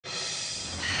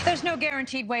There's no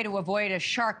guaranteed way to avoid a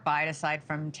shark bite aside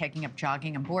from taking up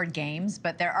jogging and board games,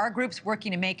 but there are groups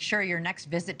working to make sure your next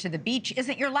visit to the beach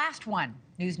isn't your last one.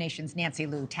 NewsNation's Nancy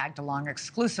Liu tagged along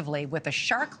exclusively with a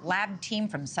shark lab team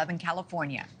from Southern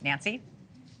California. Nancy?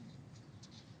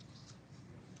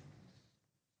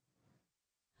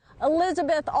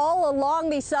 Elizabeth, all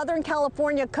along the Southern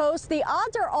California coast, the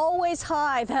odds are always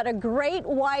high that a great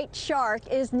white shark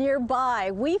is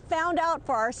nearby. We found out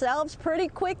for ourselves pretty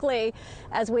quickly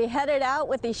as we headed out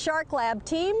with the Shark Lab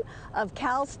team of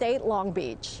Cal State Long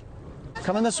Beach.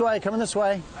 Coming this way, coming this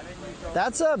way.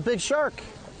 That's a big shark.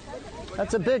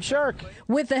 That's a big shark.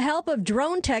 With the help of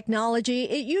drone technology,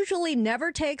 it usually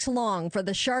never takes long for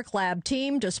the Shark Lab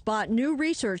team to spot new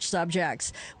research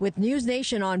subjects. With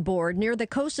NewsNation on board near the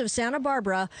coast of Santa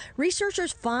Barbara,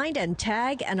 researchers find and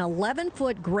tag an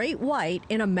 11-foot great white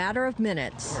in a matter of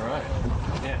minutes. All right.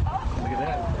 Yeah, look at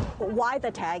that. Why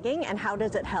the tagging and how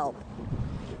does it help?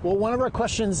 Well, one of our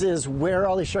questions is where are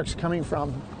all these sharks coming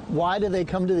from? Why do they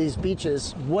come to these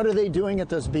beaches? What are they doing at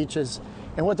those beaches?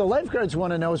 And what the lifeguards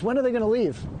want to know is when are they going to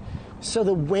leave? So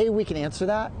the way we can answer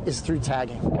that is through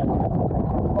tagging.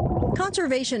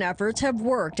 Conservation efforts have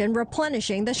worked in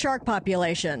replenishing the shark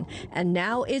population, and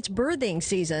now it's birthing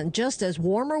season, just as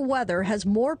warmer weather has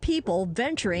more people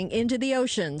venturing into the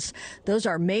oceans. Those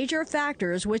are major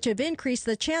factors which have increased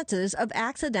the chances of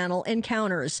accidental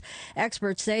encounters.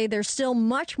 Experts say there's still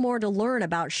much more to learn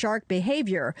about shark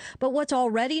behavior, but what's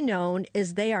already known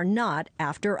is they are not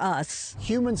after us.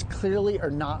 Humans clearly are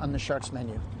not on the sharks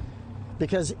menu.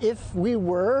 Because if we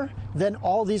were, then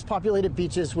all these populated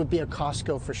beaches would be a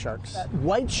Costco for sharks.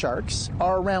 White sharks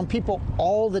are around people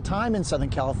all the time in Southern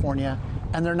California,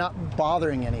 and they're not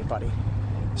bothering anybody.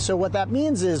 So what that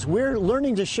means is we're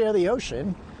learning to share the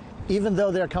ocean, even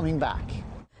though they're coming back.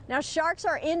 Now, sharks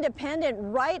are independent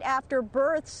right after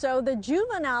birth, so the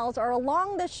juveniles are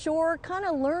along the shore kind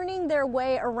of learning their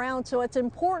way around. So it's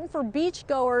important for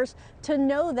beachgoers to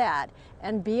know that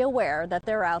and be aware that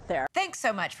they're out there. Thanks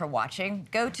so much for watching.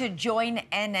 Go to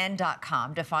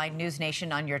joinnn.com to find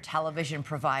NewsNation on your television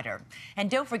provider. And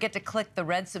don't forget to click the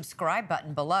red subscribe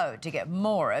button below to get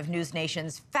more of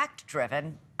NewsNation's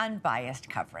fact-driven, unbiased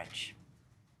coverage.